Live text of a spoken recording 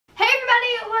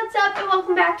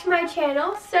welcome back to my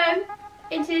channel. So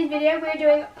in today's video we're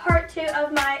doing part 2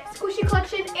 of my squishy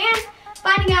collection and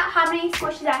finding out how many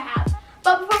squishes I have.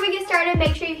 But before we get started,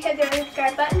 make sure you hit the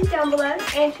subscribe button down below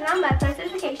and turn on my post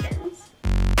notifications.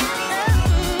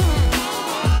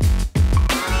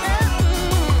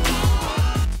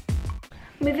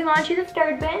 Moving on to the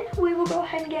third bin, we will go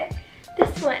ahead and get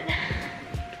this one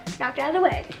knocked out of the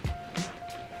way.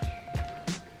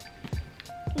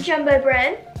 Jumbo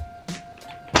bread.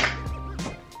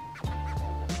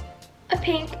 A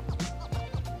pink,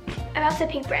 I also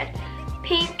pink bread.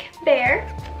 Pink bear.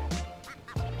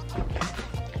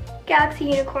 Galaxy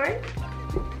unicorn.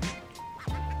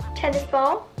 Tennis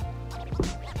ball.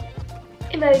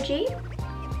 Emoji.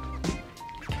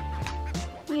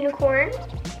 Unicorn.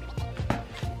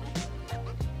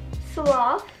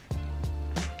 Sloth.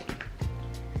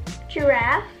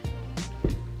 Giraffe.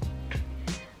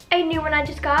 A new one I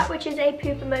just got, which is a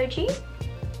poop emoji.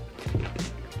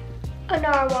 A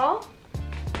narwhal.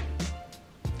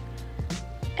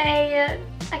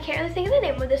 I can't really think of the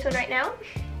name of this one right now.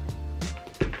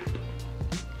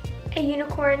 A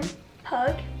unicorn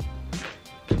pug.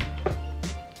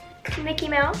 Mickey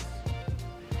Mouse.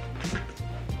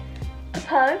 A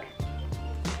pug,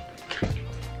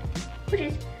 which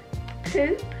is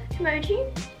poop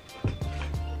emoji.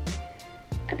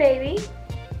 A baby.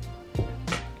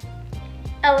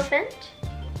 Elephant.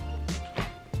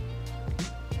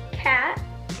 Cat.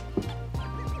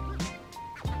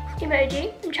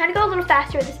 Emoji. I'm trying to go a little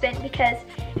faster with this bin because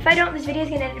if I don't, this video is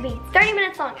going to end up being 30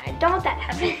 minutes long. I don't want that to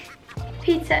happen.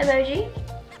 Pizza emoji.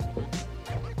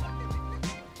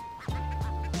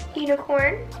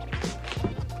 Unicorn.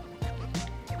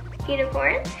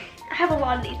 Unicorn. I have a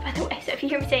lot of these, by the way, so if you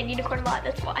hear me saying unicorn a lot,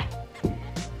 that's why.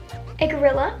 A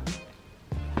gorilla.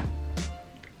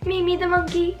 Mimi the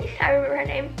monkey. I remember her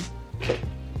name.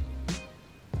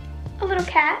 A little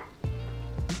cat.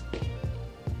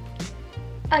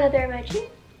 Another emoji.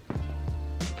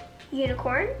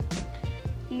 Unicorn.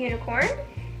 Unicorn.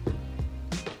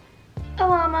 A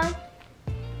llama.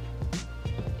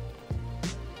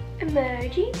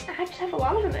 Emoji. I just have a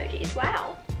lot of emojis.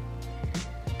 Wow.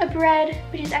 A bread,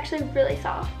 which is actually really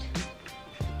soft.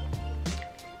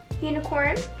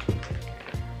 Unicorn.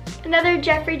 Another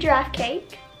Jeffrey giraffe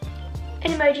cake.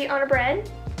 An emoji on a bread.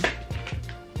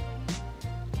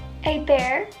 A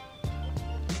bear.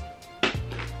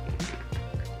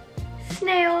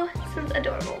 Snail. This one's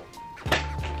adorable.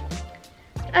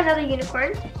 Another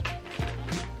unicorn.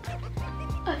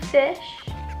 A fish.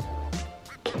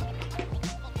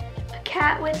 A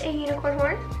cat with a unicorn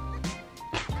horn.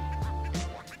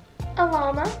 A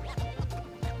llama.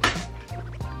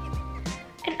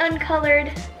 An uncolored,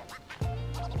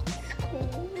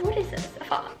 what is this? A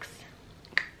fox.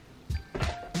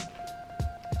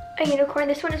 A unicorn.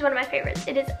 This one is one of my favorites.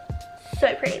 It is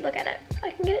so pretty. Look at it.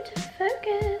 I can get it to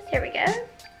focus. Here we go.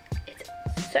 It's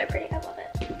so pretty. I love it.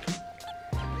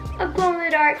 A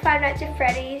glow-in-the-dark Five Nights at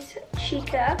Freddy's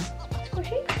Chica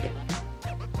squishy.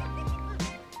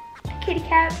 A kitty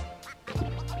cat.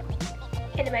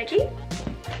 An emoji.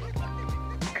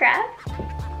 Crab.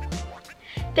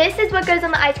 This is what goes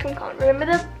on the ice cream cone. Remember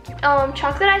the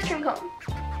chocolate ice cream cone?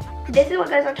 This is what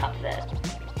goes on top of it.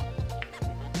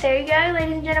 There you go,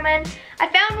 ladies and gentlemen. I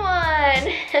found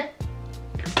one!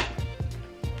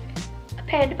 A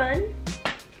panda bun.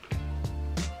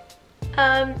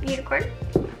 Unicorn.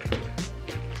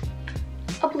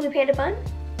 A blue panda bun.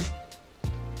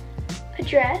 A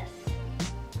dress.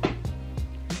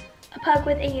 A pug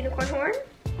with a unicorn horn.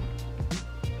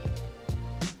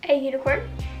 A unicorn.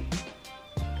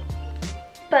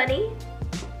 Bunny.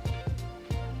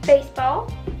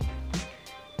 Baseball.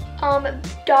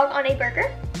 Dog on a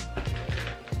burger.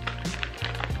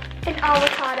 An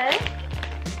avocado.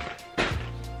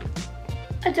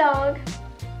 A dog.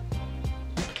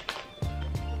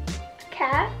 A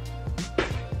cat,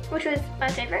 which was my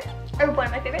favorite, or one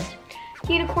of my favorites.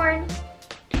 Unicorn.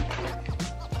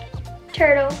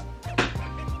 Turtle.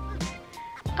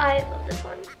 I love this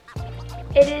one.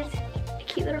 It is a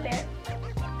cute little bear.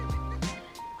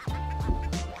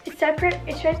 It's so pretty.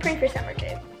 It's really pretty for summer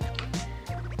too.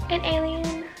 An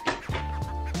alien.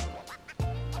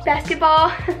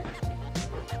 Basketball.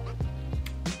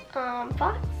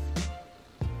 Fox.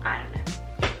 I don't know.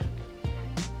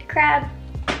 A crab.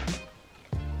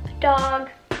 A dog.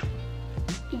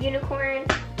 A unicorn.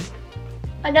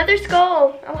 Another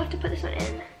skull. I'll have to put this one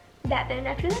in that bin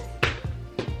after this.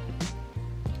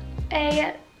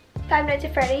 A Five Nights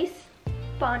at Freddy's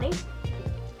Bonnie.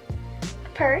 A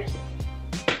purse.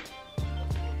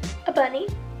 A bunny.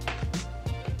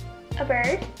 A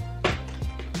bird.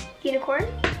 Unicorn.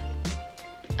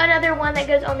 Another one that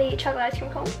goes on the chocolate ice cream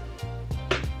cone.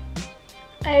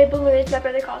 A balloon, as my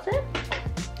brother calls it.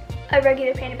 A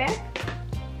regular panda bear.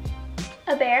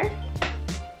 A bear.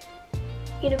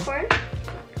 Unicorn.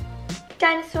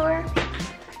 Dinosaur.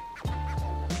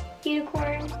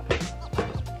 Unicorn.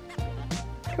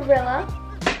 Gorilla.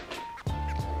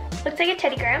 Looks like a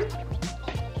Teddy Graham.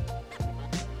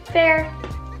 Bear.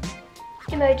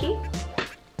 Emoji.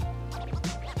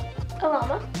 A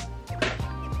llama.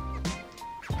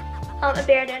 A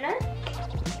bear donut.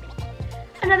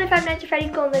 Another Five Nights at Freddy's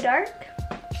glow in the dark.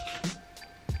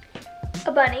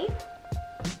 A bunny.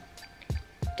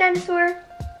 Dinosaur.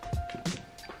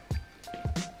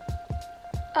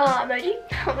 Emoji.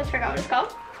 Almost forgot what it's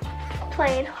called.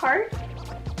 Plain heart.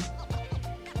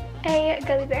 A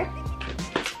gummy bear.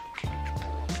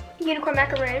 Unicorn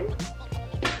macaroon.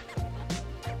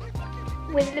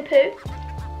 Winnie the Pooh.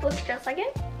 Looks just like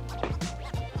it.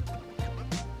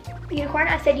 Unicorn.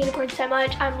 I said unicorn so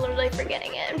much, I'm literally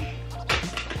forgetting it.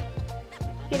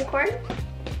 Unicorn.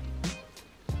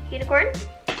 Unicorn.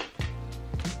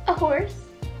 A horse.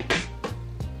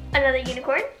 Another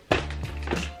unicorn.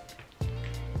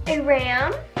 A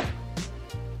ram.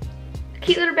 A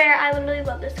cute little bear. I literally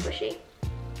love this squishy.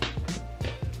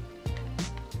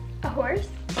 A horse.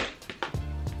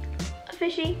 A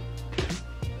fishy.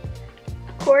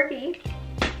 A corgi.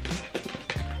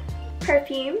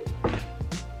 Perfume.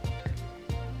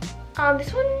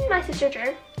 This one my sister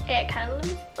drew. It kind of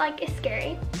looks like it's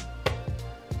scary.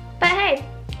 But hey,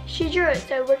 she drew it,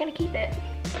 so we're gonna keep it.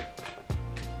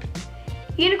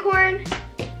 Unicorn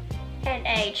and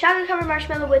a chocolate covered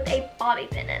marshmallow with a bobby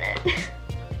pin in it.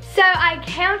 So I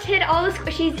counted all the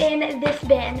squishies in this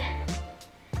bin.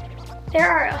 There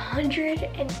are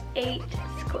 108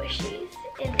 squishies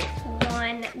in this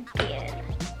one bin.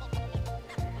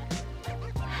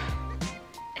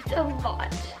 It's a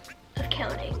lot of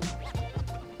counting.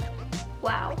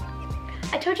 Wow.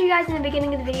 I told you guys in the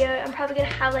beginning of the video, I'm probably gonna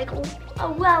have like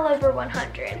a well over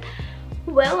 100.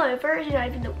 Well over is not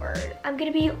even the word. I'm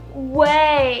gonna be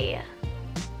way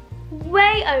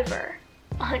over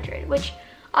 100, which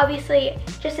obviously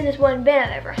just in this one bin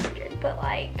I'm over 100, but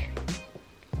like,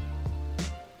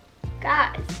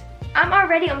 guys, I'm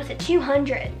already almost at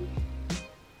 200.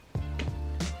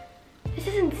 This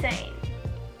is insane.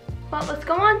 Well, let's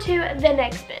go on to the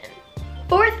next bin.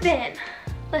 Fourth bin.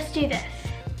 Let's do this.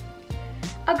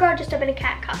 A girl dressed up in a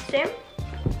cat costume.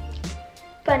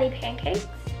 Bunny pancakes.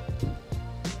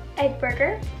 Egg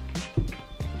burger.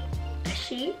 A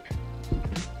sheep.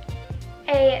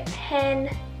 A hen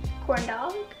corn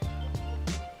dog.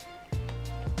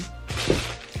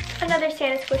 Another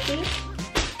Santa squishy.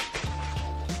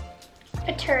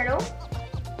 A turtle.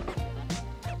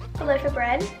 A loaf of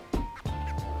bread.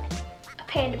 A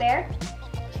panda bear.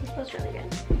 This one smells really good.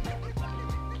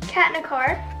 Cat in a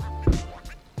car.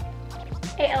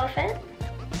 A elephant.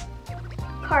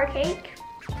 Car cake.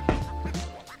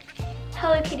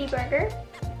 Hello Kitty burger.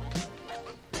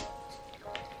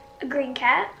 A green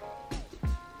cat.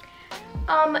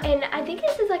 And I think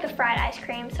this is like a fried ice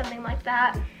cream, something like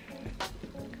that.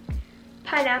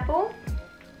 Pineapple.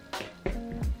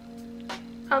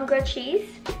 Grilled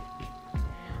cheese.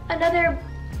 Another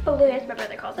balloon, as my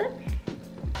brother calls it.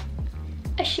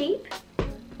 A sheep.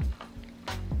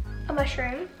 A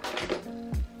mushroom.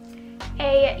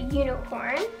 A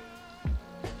unicorn.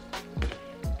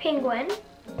 Penguin.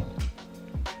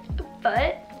 A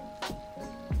foot.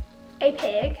 A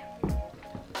pig.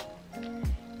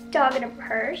 Dog in a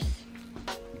purse.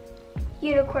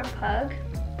 Unicorn pug.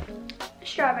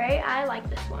 Strawberry. I like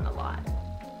this one a lot.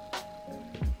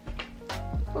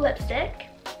 Lipstick.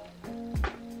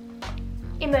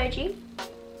 Emoji.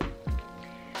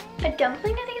 A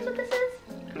dumpling, I think is what this is.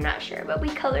 I'm not sure, but we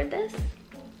colored this.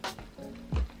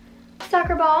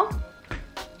 Soccer ball.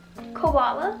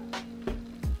 Koala.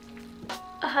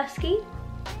 A husky.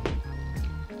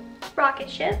 Rocket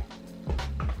ship.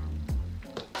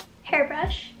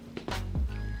 Hairbrush.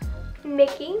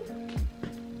 Mickey.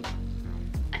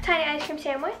 A tiny ice cream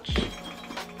sandwich.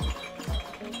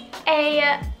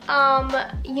 A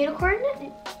unicorn.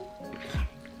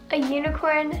 A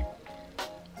unicorn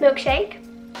milkshake.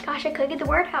 Gosh, I couldn't get the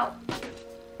word out.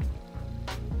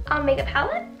 Makeup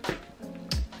palette.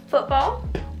 Football.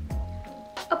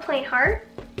 A plain heart.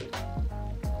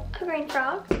 A green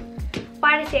frog.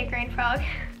 Why did I say a green frog?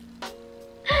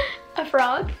 A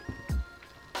frog.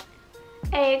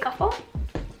 A guffle.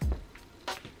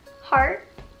 Heart.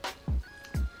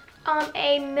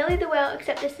 A Millie the Whale,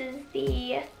 except this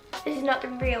is not the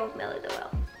real Millie the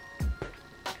Whale.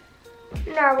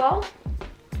 Narwhal.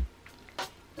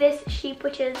 This sheep,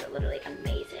 which is literally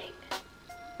amazing.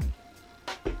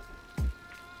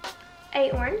 A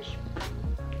orange,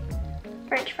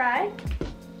 French fry.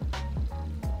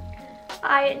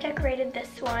 I decorated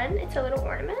this one. It's a little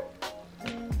ornament.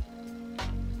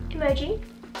 Emoji,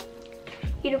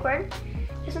 unicorn.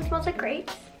 This one smells like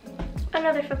grapes.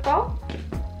 Another football,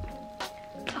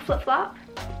 a flip-flop,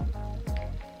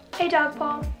 a dog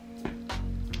paw,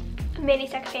 a mini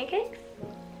stack of pancakes,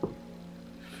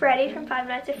 Freddy from Five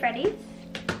Nights at Freddy's,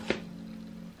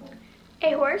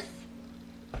 a horse,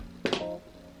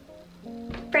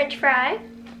 French fry.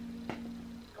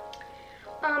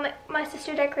 My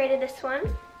sister decorated this one.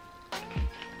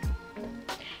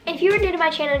 And if you were new to my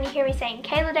channel and you hear me saying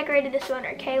Kayla decorated this one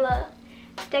or Kayla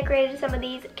decorated some of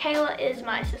these, Kayla is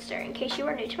my sister, in case you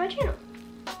are new to my channel.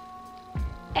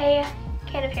 A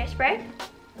can of hairspray,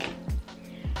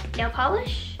 nail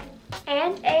polish,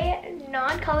 and a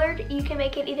non-colored, you can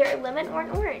make it either a lemon or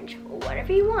an orange,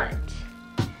 whatever you want.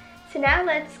 So now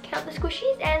let's count the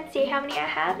squishies and see how many I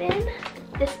have in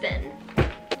this bin.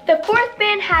 The fourth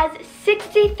bin has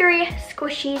 63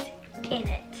 squishies in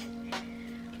it.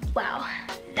 Wow,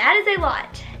 that is a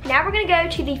lot. Now we're gonna go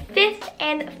to the fifth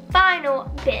and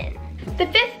final bin. The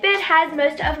fifth bin has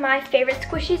most of my favorite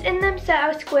squishies in them, so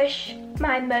I'll squish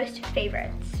my most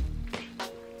favorites.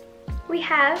 We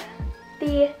have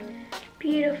the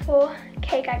beautiful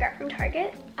cake I got from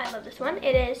Target. I love this one.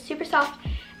 It is super soft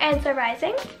and so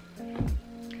rising.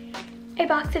 A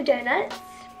box of donuts.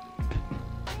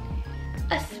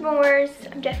 A s'mores.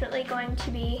 I'm definitely going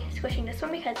to be squishing this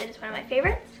one because it is one of my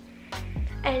favorites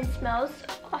and it smells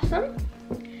awesome.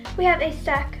 We have a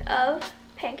stack of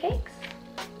pancakes,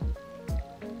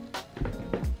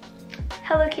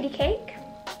 Hello Kitty cake,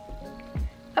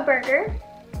 a burger,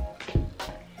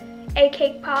 a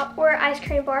cake pop or ice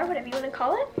cream bar, whatever you want to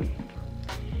call it,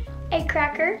 a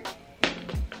cracker,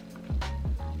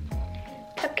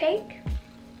 cupcake,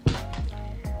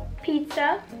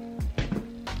 pizza,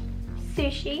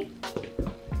 sushi,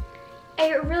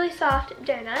 a really soft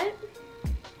donut,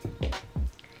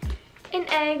 an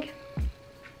egg,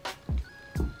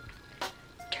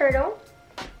 turtle,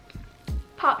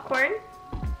 popcorn,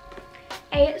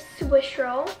 a Swish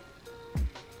roll.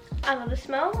 I love the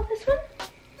smell of this one.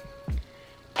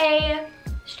 A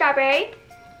strawberry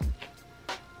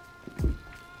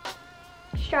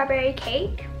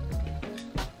cake.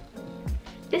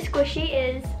 This squishy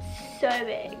is so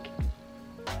big.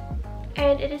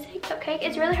 And it is a cupcake.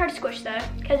 It's really hard to squish though,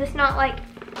 because it's not like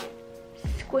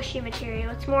squishy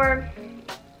material. It's more,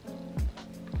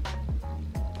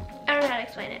 I don't know how to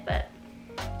explain it, but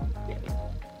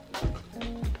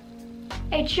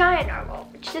a giant narwhal,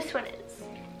 which this one is.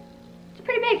 It's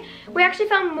pretty big. We actually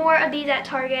found more of these at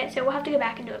Target, so we'll have to go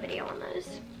back and do a video on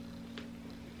those.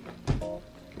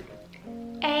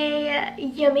 A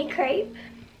yummy crepe,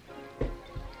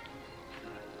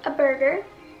 a burger,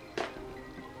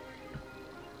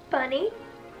 bunny,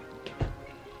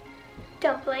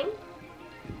 dumpling,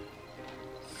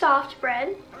 soft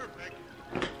bread,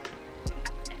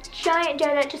 giant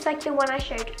donut just like the one I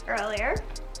showed earlier,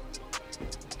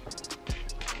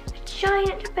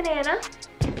 giant banana,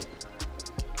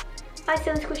 my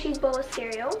Silly Squishies bowl of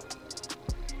cereal,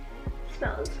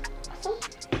 smells awesome,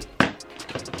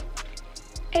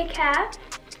 a cat,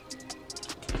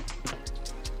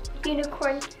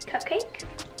 unicorn cupcake,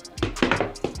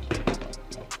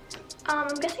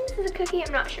 I'm guessing this is a cookie,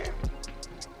 I'm not sure,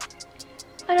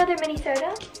 another mini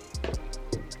soda,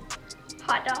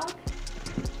 hot dog,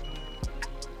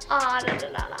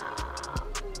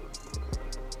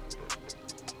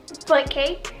 butt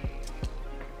cake,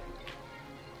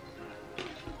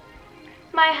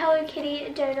 my Hello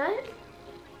Kitty donut,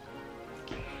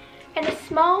 and a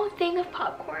small thing of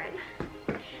popcorn.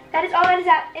 That is all that is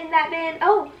in that bin.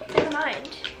 Oh, never mind.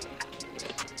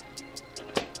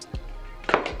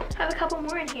 I have a couple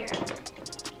more in here.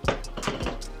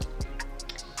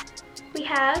 We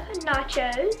have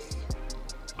nachos,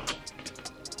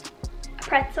 a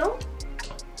pretzel,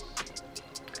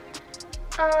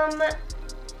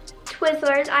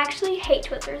 Twizzlers. I actually hate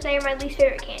Twizzlers. They are my least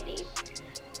favorite candy.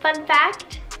 Fun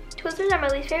fact, Twizzlers are my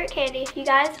least favorite candy if you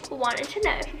guys wanted to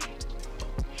know.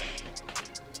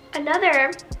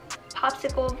 Another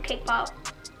popsicle cake pop,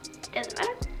 doesn't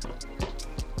matter.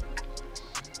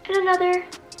 And another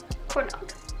corn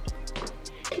dog.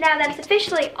 Now that is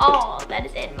officially all that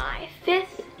is in my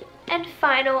fifth and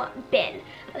final bin.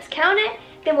 Let's count it,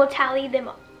 then we'll tally them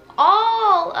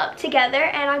all up together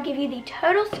and I'll give you the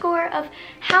total score of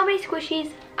how many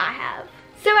squishies I have.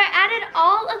 So I added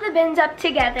all of the bins up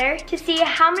together to see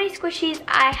how many squishies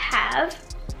I have.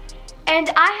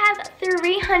 And I have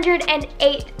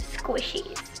 308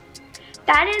 squishies.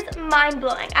 That is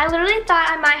mind-blowing. I literally thought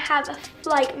I might have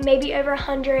like maybe over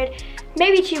 100,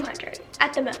 maybe 200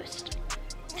 at the most.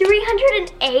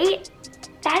 308?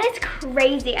 That is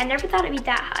crazy. I never thought it'd be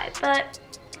that high, but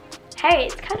hey,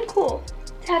 it's kind of cool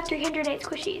to have 308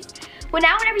 squishies. Well,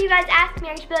 now whenever you guys ask me,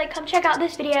 I should be like, come check out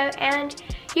this video, and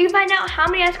you can find out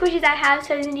how many squishies I have,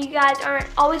 so then you guys aren't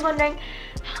always wondering,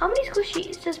 how many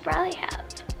squishies does Bryleigh have?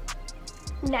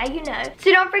 Now you know.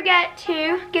 So don't forget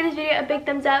to give this video a big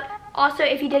thumbs up. Also,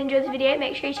 if you did enjoy this video,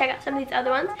 make sure you check out some of these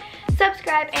other ones.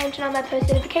 Subscribe and turn on my post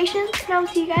notifications, and I will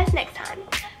see you guys next time.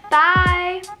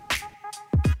 Bye!